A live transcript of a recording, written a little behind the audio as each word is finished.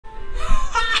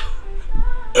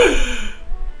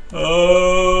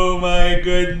Oh my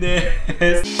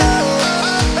goodness.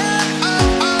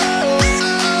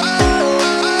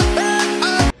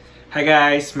 Hi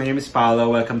guys, my name is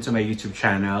Paolo. Welcome to my YouTube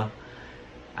channel.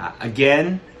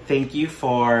 Again, thank you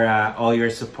for all your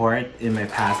support in my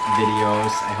past videos.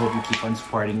 I hope you keep on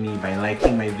supporting me by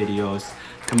liking my videos,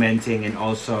 commenting, and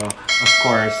also, of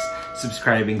course,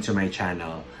 subscribing to my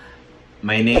channel.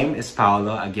 My name is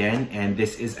Paolo again, and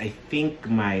this is, I think,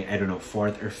 my, I don't know,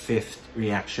 4th or 5th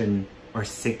reaction or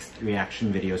 6th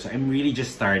reaction video. So I'm really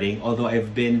just starting, although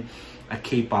I've been a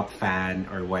K-pop fan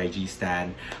or YG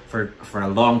stan for a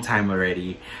long time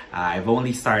already. I've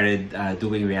only started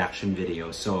doing reaction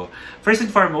videos. So first and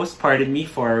foremost, pardon me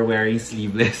for wearing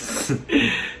sleeveless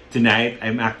tonight.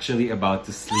 I'm actually about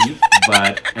to sleep,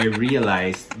 but I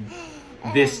realized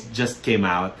this just came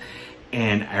out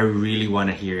and I really want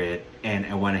to hear it, and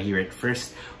I want to hear it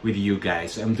first with you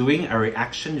guys. So I'm doing a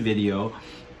reaction video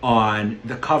on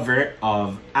the cover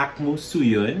of AKMU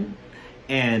SUHYUN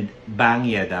and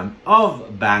YEDAM of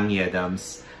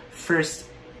YEDAM's first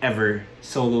ever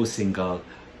solo single,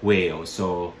 WAYO.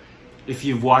 So if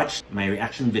you've watched my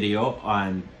reaction video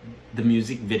on the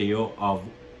music video of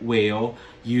WAYO,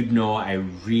 you'd know I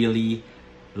really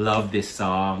love this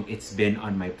song. It's been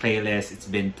on my playlist. It's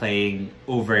been playing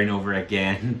over and over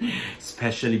again,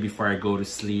 especially before I go to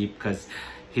sleep, because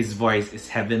his voice is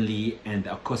heavenly and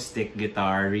the acoustic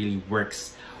guitar really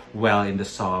works well in the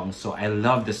song. So I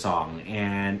love the song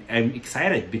and I'm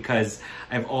excited because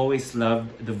I've always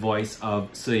loved the voice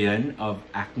of SUHYUN of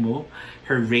AKMU.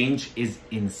 Her range is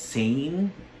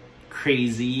insane,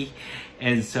 crazy,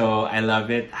 and so I love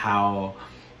it how,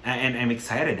 and I'm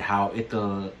excited how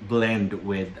it'll blend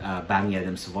with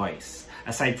YEDAM's voice,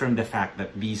 aside from the fact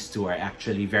that these two are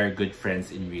actually very good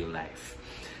friends in real life.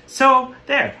 So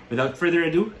there, without further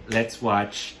ado, let's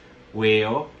watch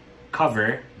WAYO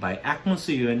cover by AKMU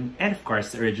SUHYUN and of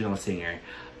course the original singer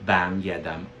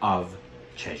YEDAM of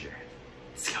Treasure.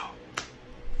 Let's go!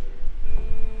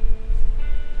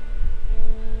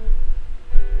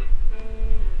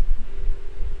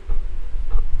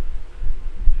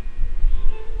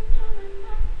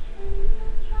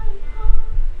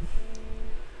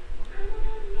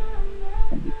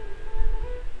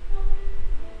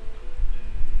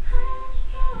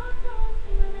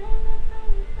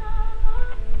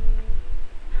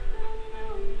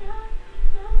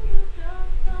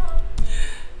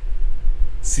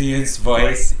 SUHYUN's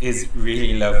voice is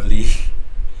really lovely.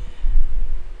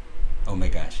 Oh my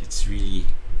gosh,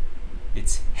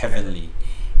 it's heavenly.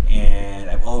 And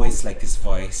I've always liked his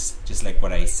voice, just like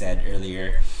what I said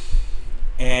earlier.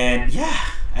 And yeah,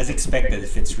 as expected, it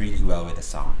fits really well with the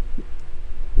song.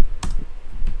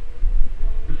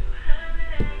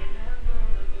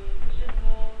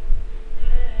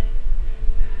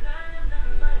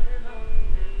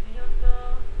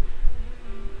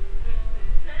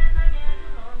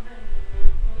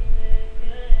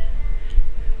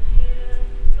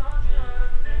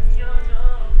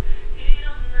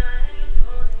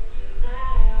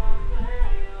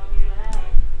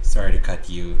 Sorry to cut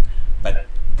you, but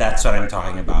that's what I'm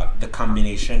talking about. The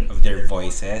combination of their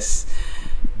voices,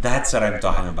 that's what I'm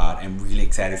talking about. I'm really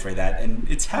excited for that, and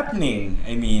it's happening.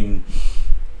 I mean,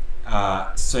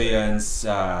 SUHYUN's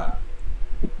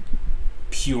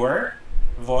pure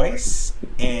voice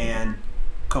and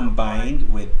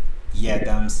combined with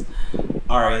YEDAM's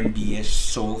R&B-ish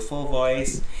soulful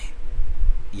voice,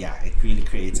 yeah, it really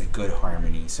creates a good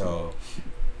harmony. So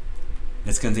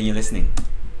let's continue listening.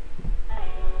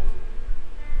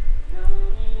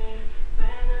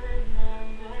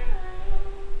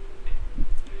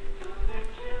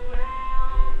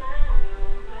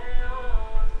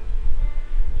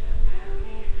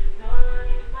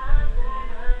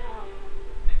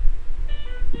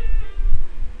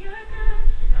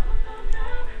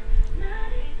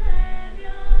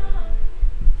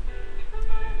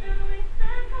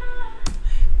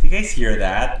 You guys hear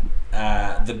that?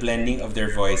 The blending of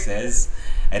their voices.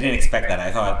 I didn't expect that. I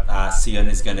thought SUHYUN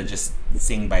is gonna just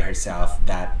sing by herself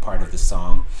that part of the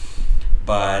song,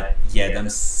 but YEDAM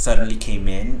suddenly came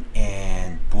in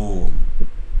and boom,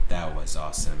 that was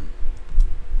awesome.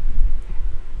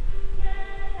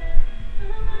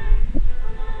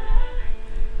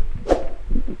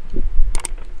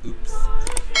 Oops.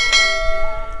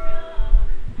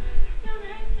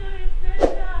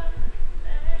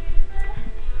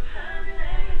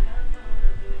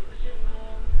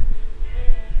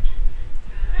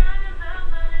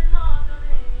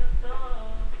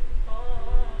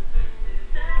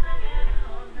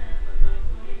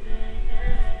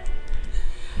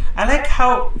 I like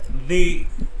how they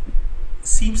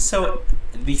seem so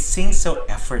they sing so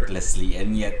effortlessly,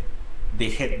 and yet they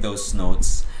hit those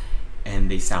notes and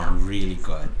they sound really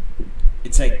good.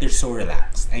 It's like they're so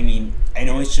relaxed. I mean, I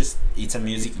know it's a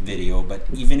music video, but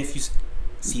even if you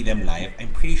see them live,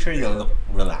 I'm pretty sure they'll look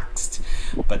relaxed,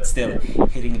 but still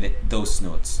hitting those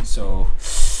notes. So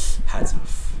hats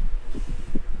off.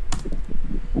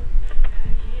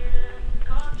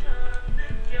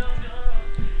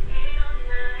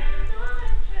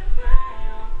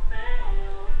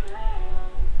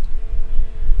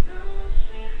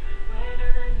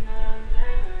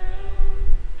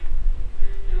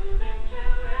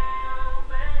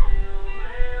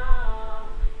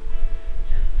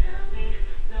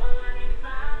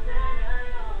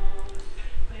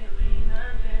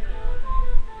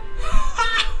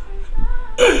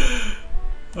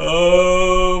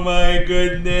 Oh my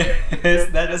goodness,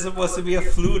 that was supposed to be a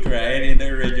flute, right, in the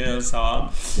original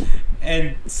song,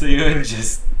 and SUHYUN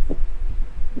just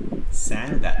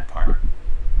sang that part.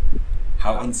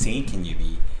 How insane can you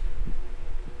be?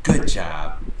 Good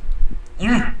job.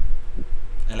 I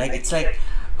like, it's like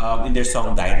in their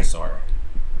song Dinosaur,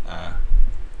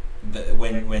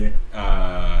 when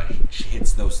she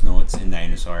hits those notes in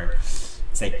Dinosaur,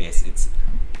 it's like this. It's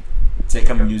like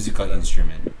a musical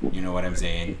instrument. You know what I'm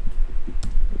saying?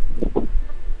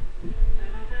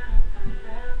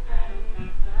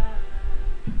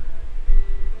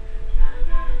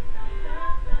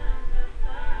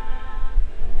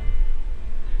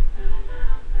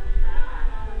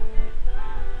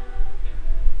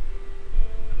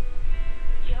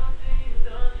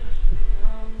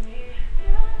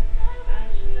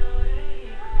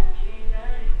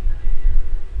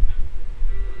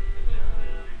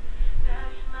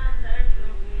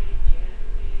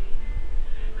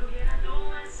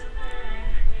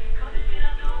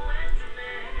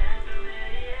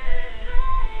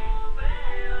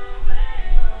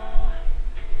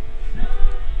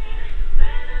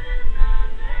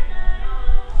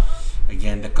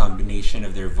 Again, the combination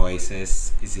of their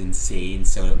voices is insane.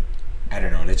 So I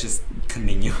don't know, let's just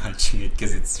continue watching it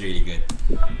because it's really good.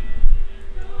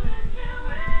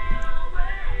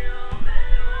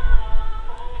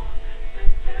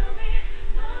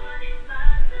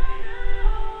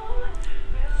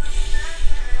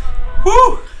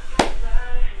 Woo!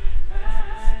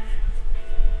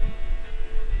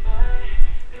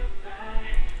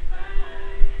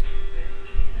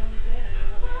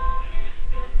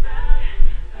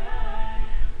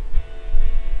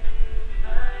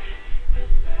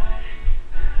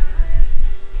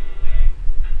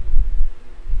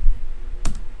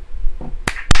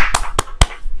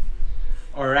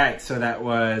 Alright, so that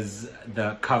was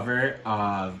the cover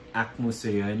of AKMU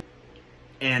SUHYUN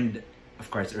and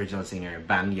of course original singer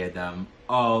YEDAM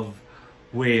of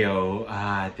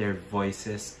WAYO. Their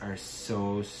voices are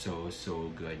so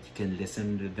good. You can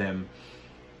listen to them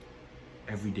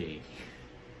every day,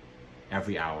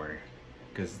 every hour,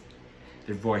 because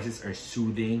their voices are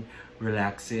soothing,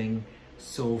 relaxing,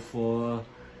 soulful,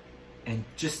 and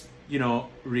just, you know,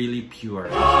 really pure.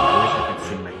 So I wish I could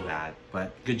sing like that,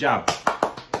 but good job.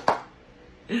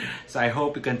 So I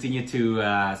hope you continue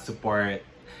to support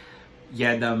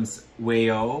YEDAM's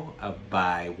WAYO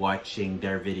by watching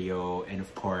their video and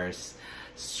of course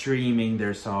streaming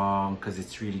their song because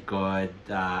it's really good.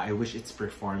 I wish it's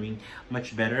performing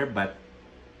much better, but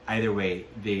either way,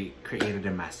 they created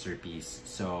a masterpiece.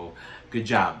 So good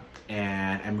job,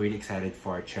 and I'm really excited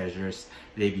for Treasure's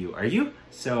debut. Are you?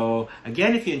 So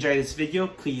again, if you enjoyed this video,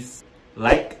 please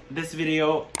like this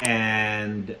video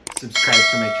and subscribe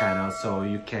to my channel so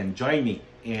you can join me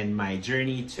in my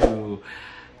journey to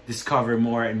discover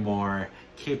more and more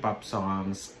K-pop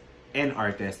songs and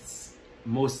artists,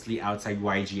 mostly outside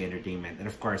YG Entertainment, and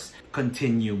of course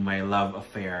continue my love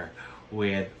affair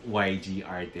with YG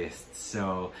artists.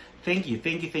 So thank you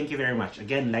very much.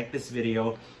 Again, like this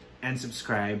video and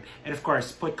subscribe, and of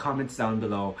course put comments down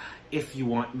below if you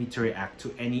want me to react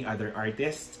to any other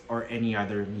artist or any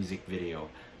other music video.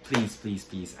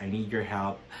 Please, I need your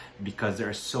help because there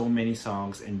are so many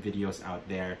songs and videos out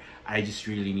there. I just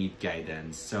really need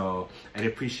guidance. So I'd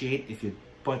appreciate if you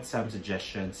put some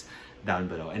suggestions down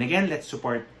below. And again, let's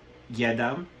support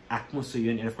YEDAM, AKMU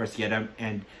SUHYUN, and of course YEDAM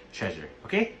and Treasure.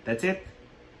 Okay, that's it.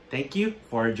 Thank you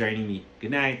for joining me.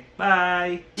 Good night.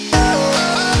 Bye.